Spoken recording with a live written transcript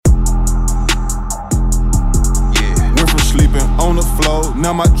on the floor.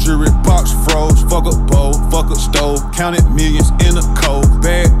 Now my jewelry box froze. Fuck a bowl, fuck a stove. Counted millions in a cold.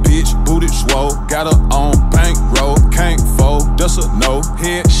 Bad bitch, booty swole. Got her on bankroll. Can't fold, that's a no.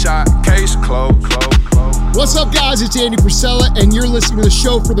 Headshot, case closed. What's up, guys? It's Andy Frisella, and you're listening to the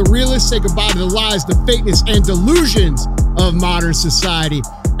show for the realists. Say goodbye to the lies, the fakeness, and delusions of modern society.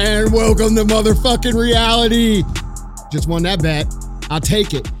 And welcome to motherfucking reality. Just won that bet. I'll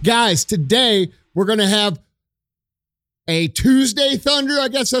take it. Guys, today we're going to have a Tuesday Thunder. I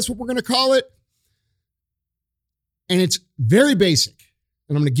guess that's what we're going to call it. And it's very basic.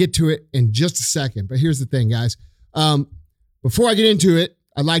 And I'm going to get to it in just a second. But here's the thing, guys. Before I get into it,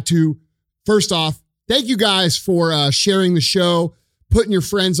 I'd like to, first off, thank you guys for sharing the show, putting your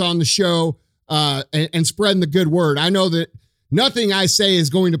friends on the show, and spreading the good word. I know that nothing I say is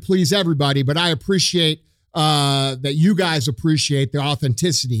going to please everybody, but I appreciate that you guys appreciate the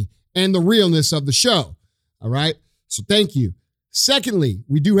authenticity and the realness of the show. All right? So thank you. Secondly,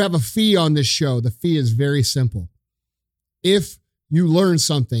 we do have a fee on this show. The fee is very simple. If you learn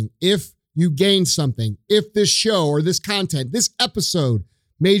something, if you gain something, if this show or this content, this episode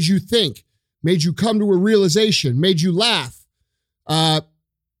made you think, made you come to a realization, made you laugh,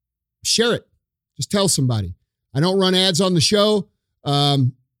 share it. Just tell somebody. I don't run ads on the show. I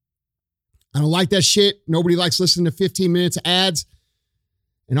don't like that shit. Nobody likes listening to 15 minutes of ads.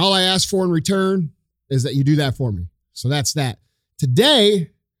 And all I ask for in return is that you do that for me. So that's that.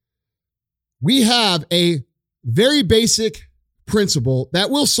 Today, we have a very basic principle that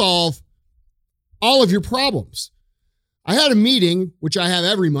will solve all of your problems. I had a meeting, which I have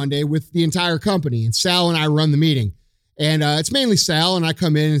every Monday, with the entire company, and Sal and I run the meeting. And it's mainly Sal, and I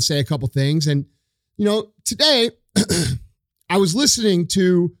come in and say a couple things. And, you know, today, I was listening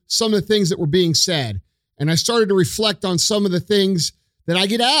to some of the things that were being said, and I started to reflect on some of the things that I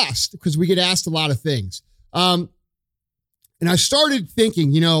get asked, because we get asked a lot of things. And I started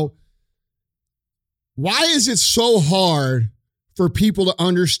thinking, you know, why is it so hard for people to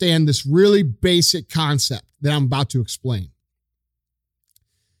understand this really basic concept that I'm about to explain?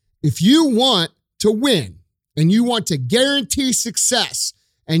 If you want to win and you want to guarantee success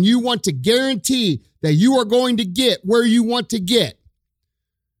and you want to guarantee that you are going to get where you want to get,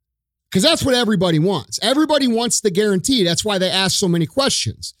 because that's what everybody wants. Everybody wants the guarantee. That's why they ask so many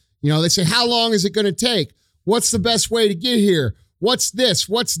questions. You know, they say, how long is it going to take? What's the best way to get here? What's this?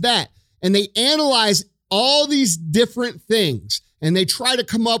 What's that? And they analyze all these different things, and they try to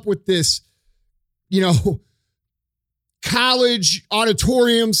come up with this, you know, college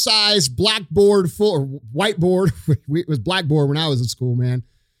auditorium size blackboard full, or whiteboard. It was blackboard when I was in school, man.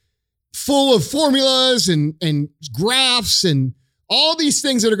 Full of formulas and graphs and all these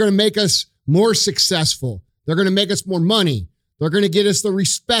things that are going to make us more successful. They're going to make us more money. They're going to get us the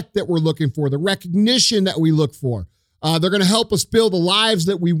respect that we're looking for, the recognition that we look for. They're going to help us build the lives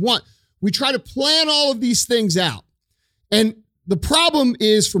that we want. We try to plan all of these things out. And the problem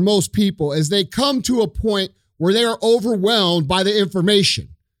is, for most people, is they come to a point where they are overwhelmed by the information.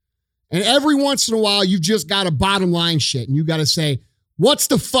 And every once in a while, you've just got to bottom line shit. And you got to say, what's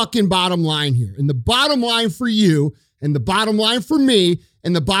the fucking bottom line here? And the bottom line for you, and the bottom line for me,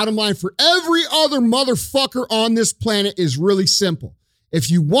 and the bottom line for every other motherfucker on this planet is really simple.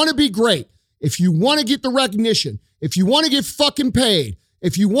 If you want to be great, if you want to get the recognition, if you want to get fucking paid,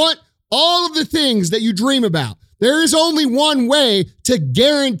 if you want all of the things that you dream about, there is only one way to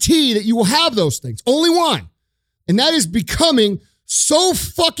guarantee that you will have those things. Only one. And that is becoming so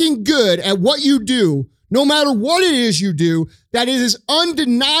fucking good at what you do, no matter what it is you do, that it is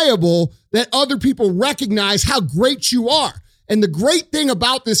undeniable that other people recognize how great you are. And the great thing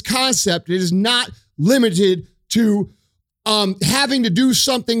about this concept, it is not limited to having to do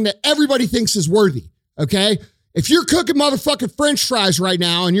something that everybody thinks is worthy, okay? If you're cooking motherfucking French fries right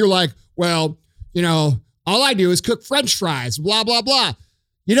now and you're like, well, you know, all I do is cook French fries, blah, blah, blah.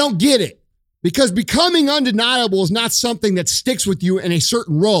 You don't get it, because becoming undeniable is not something that sticks with you in a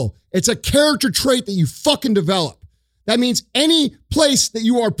certain role. It's a character trait that you fucking develop. That means any place that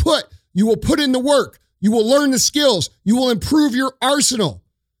you are put, you will put in the work. You will learn the skills. You will improve your arsenal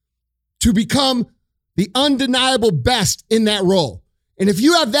to become the undeniable best in that role. And if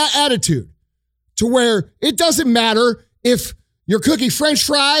you have that attitude to where it doesn't matter if you're cooking French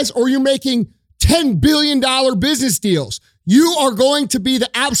fries or you're making $10 billion business deals, you are going to be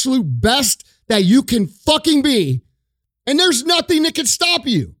the absolute best that you can fucking be. And there's nothing that can stop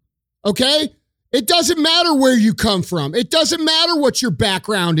you. Okay? It doesn't matter where you come from. It doesn't matter what your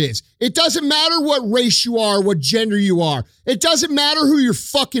background is. It doesn't matter what race you are, what gender you are. It doesn't matter who your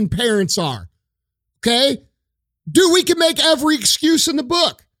fucking parents are. Okay? Dude, we can make every excuse in the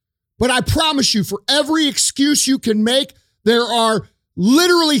book. But I promise you, for every excuse you can make, There are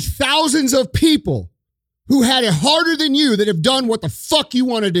literally thousands of people who had it harder than you that have done what the fuck you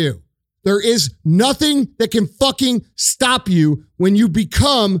want to do. There is nothing that can fucking stop you when you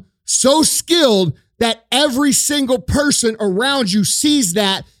become so skilled that every single person around you sees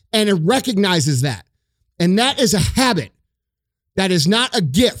that and it recognizes that. And that is a habit. That is not a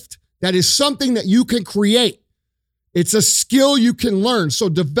gift. That is something that you can create. It's a skill you can learn. So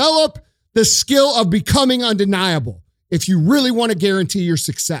develop the skill of becoming undeniable if you really want to guarantee your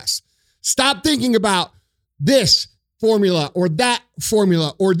success. Stop thinking about this formula or that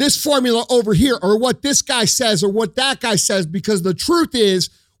formula or this formula over here or what this guy says or what that guy says, because the truth is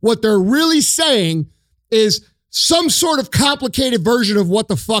what they're really saying is some sort of complicated version of what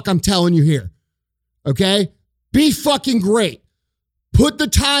the fuck I'm telling you here. Okay? Be fucking great. Put the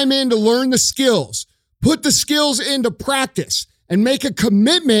time in to learn the skills. Put the skills into practice and make a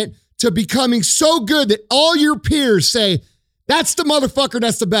commitment to becoming so good that all your peers say, that's the motherfucker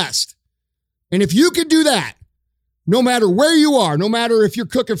that's the best. And if you can do that, no matter where you are, no matter if you're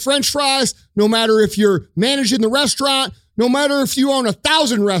cooking French fries, no matter if you're managing the restaurant, no matter if you own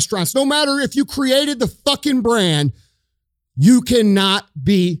 1,000 restaurants, no matter if you created the fucking brand, you cannot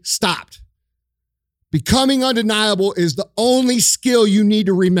be stopped. Becoming undeniable is the only skill you need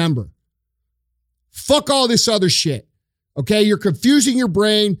to remember. Fuck all this other shit. Okay? You're confusing your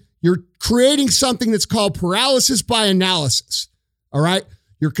brain. You're creating something that's called paralysis by analysis. All right?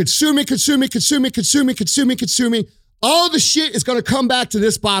 You're consuming. All the shit is going to come back to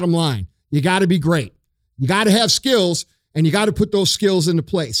this bottom line. You got to be great. You got to have skills, and you got to put those skills into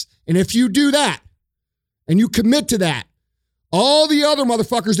place. And if you do that, and you commit to that, all the other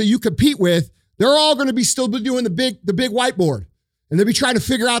motherfuckers that you compete with, they're all going to be still doing the big whiteboard. And they'll be trying to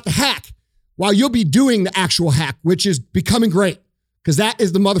figure out the hack while you'll be doing the actual hack, which is becoming great, because that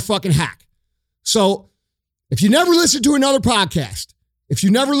is the motherfucking hack. So if you never listen to another podcast, if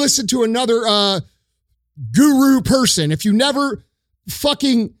you never listen to another guru person, if you never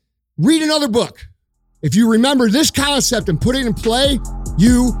fucking read another book, if you remember this concept and put it in play,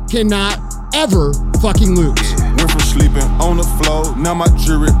 you cannot ever fucking lose. Went from sleeping on the floor, now my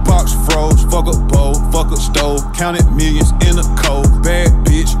jewelry box froze. Fuck a bowl, fuck a stove, counted millions in a cold. Bad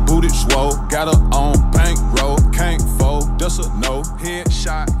bitch, booted swole, got a